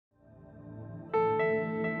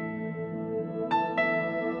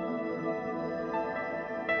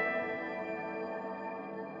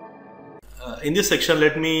In this section,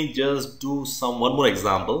 let me just do one more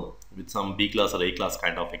example with some B class or A class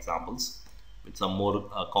kind of examples with some more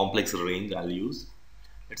complex range I'll use.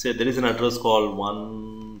 Let's say there is an address called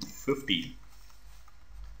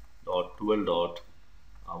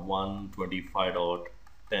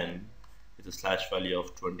 150.12.125.10 with a slash value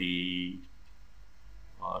of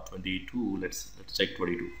 22. Let's check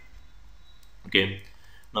 22. Okay,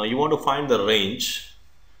 now you want to find the range.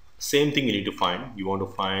 Same thing you need to find. You want to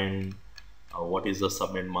find what is the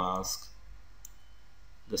subnet mask,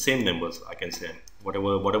 the same numbers I can say.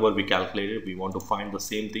 Whatever we calculated, we want to find the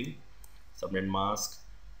same thing. Subnet mask,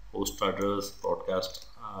 host address, broadcast,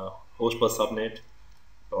 host per subnet,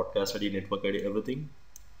 broadcast ID, network ID, everything.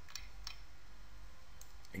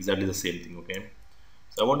 Exactly the same thing, okay?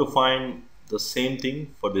 So I want to find the same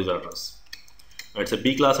thing for this address. Now it's a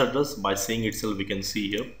B class address. By seeing itself, we can see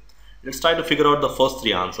here. Let's try to figure out the first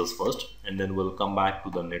three answers first, and then we'll come back to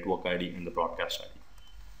the network ID and the broadcast ID.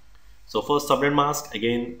 So first, subnet mask.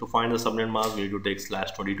 Again, to find the subnet mask, we need to take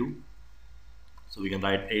 /22. So we can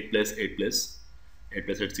write 8 plus 8 plus 8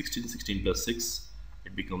 plus 8, 16, 16 plus 6,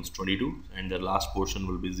 it becomes 22, and the last portion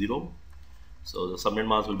will be 0. So the subnet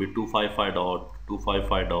mask will be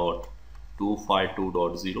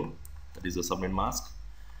 255.255.252.0. That is the subnet mask.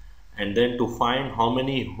 And then to find how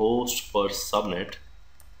many hosts per subnet,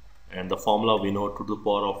 and the formula we know, 2 to the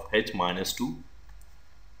power of h minus 2.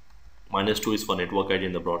 Minus 2 is for network ID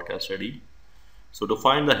and the broadcast ID. So to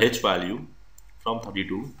find the h value from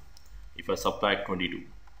 32, if I subtract 22,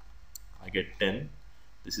 I get 10.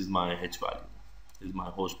 This is my h value. This is my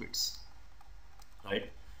host bits, right?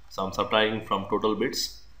 So I'm subtracting from total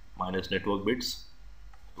bits minus network bits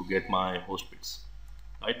to get my host bits,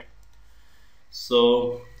 right?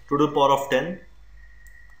 So 2 to the power of 10.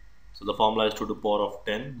 So the formula is 2 to the power of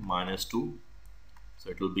 10 minus 2. So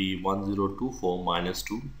it will be 1024 minus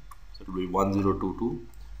 2. So it will be 1022.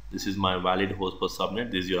 This is my valid host per subnet.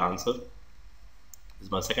 This is your answer. This is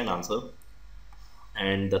my second answer.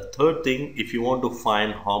 And the third thing, if you want to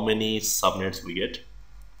find how many subnets we get,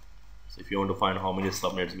 so if you want to find how many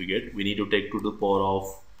subnets we get, we need to take 2 to the power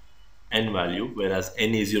of n value, whereas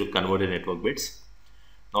n is your converted network bits.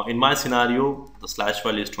 Now in my scenario, the slash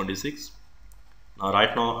value is 26. Now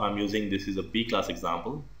right now I'm using, this is a B class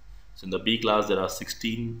example. So in the B class there are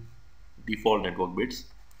 16 default network bits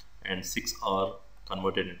and 6 are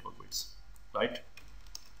converted network bits, right?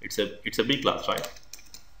 It's a B class, right?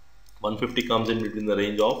 150 comes in between the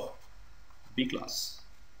range of B class.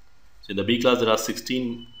 So in the B class there are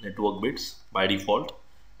 16 network bits by default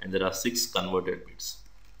and there are 6 converted bits.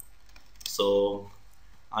 So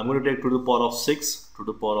I'm going to take 2 to the power of 6, 2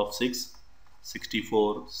 to the power of 6,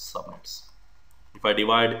 64 subnets. If I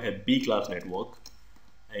divide a B class network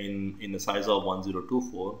in the size of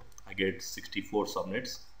 1024, I get 64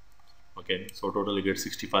 subnets. Okay, so totally get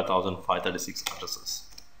 65,536 addresses.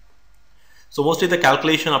 So mostly the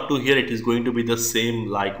calculation up to here, it is going to be the same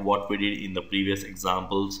like what we did in the previous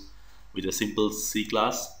examples with a simple C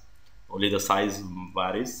class, only the size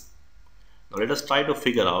varies. Now let us try to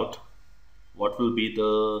figure out what will be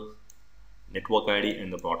the network ID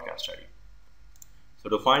and the broadcast ID. So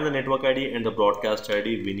to find the network ID and the broadcast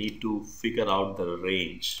ID, we need to figure out the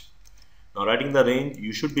range. Now writing the range,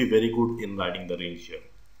 you should be very good in writing the range here.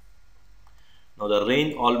 Now the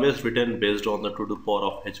range always written based on the 2 to the power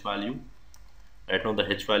of h value. Right now the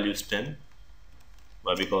h value is 10.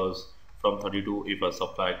 Why? Because from 32, if I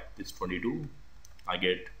subtract this 22, I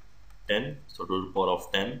get 10. So 2 to the power of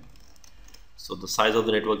 10. So the size of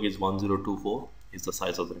the network is 1024 is the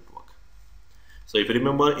size of the network. So if you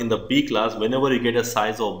remember in the B class, whenever you get a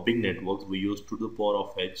size of big networks, we use 2 to the power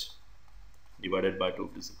of h divided by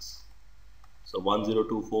 256. So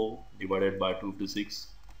 1024 divided by 256,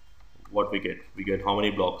 what we get? We get how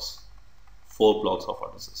many blocks? 4 blocks of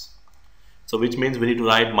addresses. So which means we need to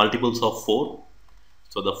write multiples of 4.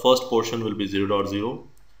 So the first portion will be 0.0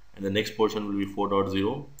 and the next portion will be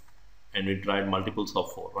 4.0 and we write multiples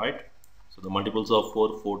of 4, right? So the multiples of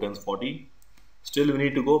 4 times 40. Still we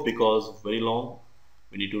need to go because very long,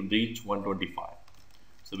 we need to reach 125.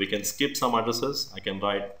 So we can skip some addresses. I can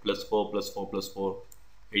write plus 4 plus 4 plus 4,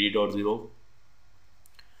 80.0.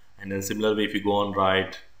 And then similarly, if you go on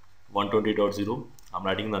write 120.0, I'm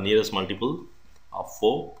writing the nearest multiple of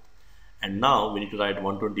 4. And now we need to write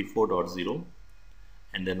 124.0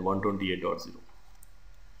 and then 128.0.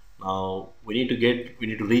 Now we need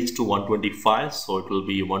to reach to 125. So it will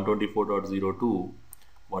be 124.0 to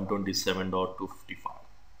 127.255.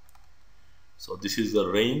 So this is the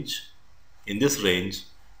range. In this range,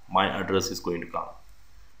 my address is going to come,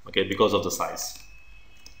 okay, because of the size.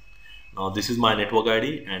 Now this is my network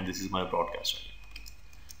ID and this is my broadcast ID.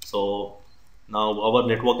 So Now our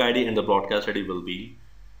network ID and the broadcast ID will be,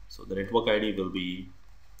 so the network ID will be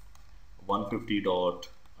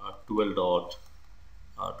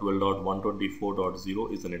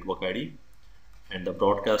 150.12.124.0 is the network ID, and the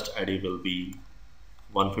broadcast ID will be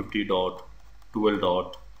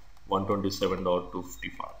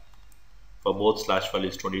 150.12.127.255. For both, slash file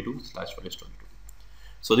is 22, slash file is 22.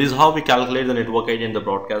 So this is how we calculate the network ID and the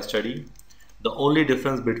broadcast ID. The only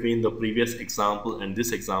difference between the previous example and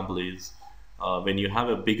this example is when you have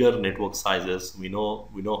a bigger network sizes, we know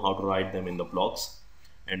how to write them in the blocks,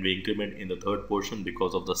 and we increment in the third portion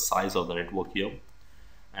because of the size of the network here,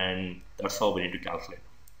 and that's how we need to calculate.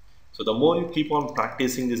 So the more you keep on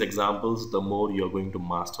practicing these examples, the more you're going to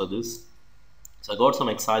master this. So I got some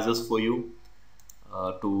exercises for you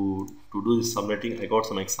to do this subnetting. I got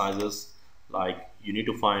some exercises like you need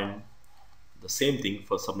to find the same thing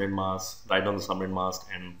for subnet mask, write down the subnet mask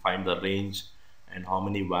and find the range and how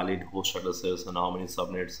many valid host addresses and how many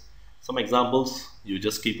subnets. Some examples, you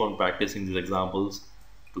just keep on practicing these examples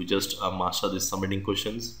to just master these subnetting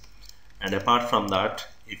questions. And apart from that,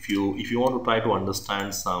 if you want to try to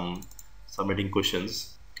understand some subnetting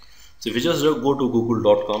questions, so if you just go to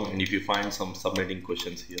google.com and if you find some subnetting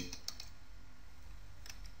questions here,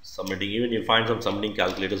 subnetting, even you find some subnetting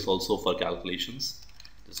calculators also for calculations,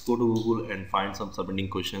 just go to Google and find some subnetting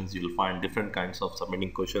questions. You will find different kinds of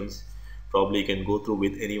subnetting questions. Probably you can go through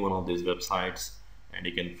with any one of these websites and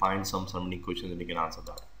you can find some subnetting questions and you can answer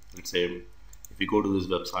that. Let's say if you go to this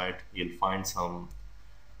website, you'll find some,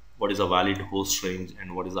 what is a valid host range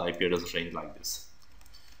and what is the IP address range, like this.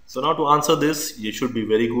 So now to answer this, you should be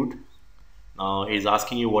very good. Now he's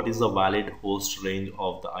asking you what is the valid host range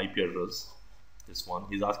of the IP address. This one,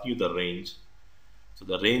 he's asking you the range. So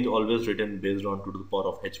the range always written based on 2 to the power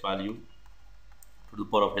of h value. 2 to the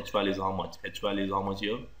power of h value is how much? H value is how much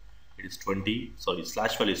here? It is 20. Sorry,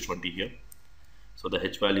 slash value is 20 here. So the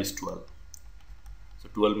h value is 12. So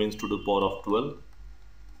 12 means 2 to the power of 12.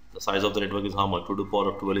 The size of the network is how much? 2 to the power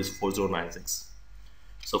of 12 is 4096.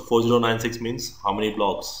 So 4096 means how many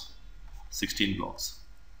blocks? 16 blocks.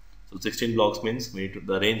 So 16 blocks means we need to,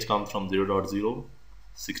 the range comes from 0.0,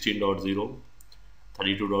 16.0,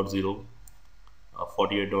 32.0,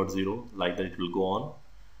 48.0, like that it will go on.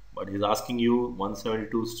 But he's asking you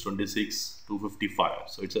 172.26.255.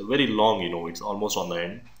 So it's a very long, it's almost on the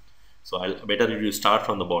end. So better if you start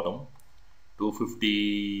from the bottom.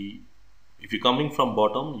 250, if you're coming from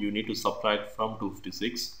bottom, you need to subtract from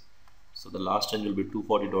 256. So the last range will be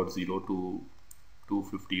 240.0 to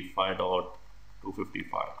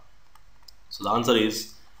 255.255. So the answer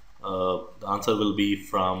is, the answer will be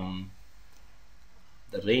from,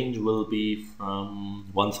 the range will be from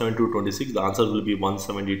 172.26. The answer will be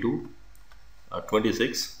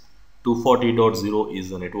 172.26. 240.0 is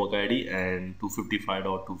the network ID and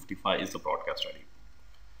 255.255 is the broadcast ID.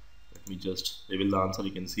 Let me just reveal the answer.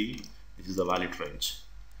 You can see this is the valid range,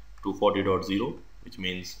 240.0, which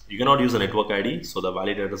means you cannot use the network ID. So the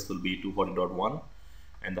valid address will be 240.1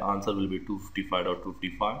 and the answer will be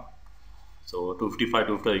 255.255. So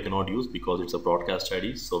 255.255 you cannot use because it's a broadcast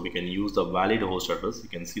ID. So we can use the valid host address. You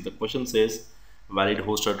can see the question says valid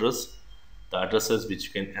host address, the addresses which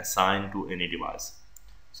you can assign to any device.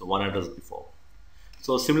 So one address before.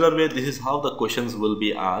 So similar way, this is how the questions will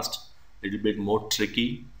be asked. A little bit more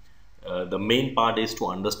tricky. The main part is to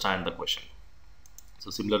understand the question. So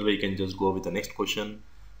similar way, you can just go with the next question.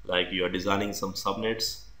 Like you are designing some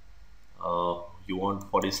subnets. You want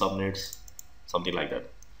 40 subnets, something like that.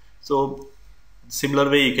 So similar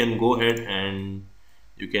way, you can go ahead and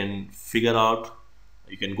you can figure out,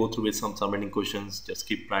 you can go through with some subnetting questions. Just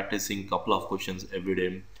keep practicing couple of questions every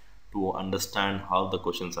day to understand how the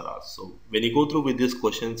questions are asked. So when you go through with these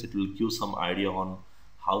questions, it will give some idea on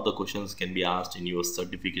how the questions can be asked in your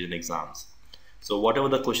certification exams. So whatever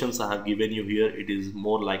the questions I have given you here, it is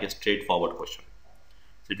more like a straightforward question.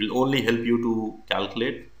 So it will only help you to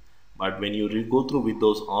calculate. But when you go through with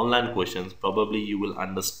those online questions, probably you will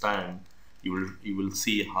understand, you will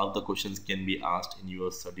see how the questions can be asked in your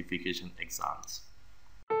certification exams.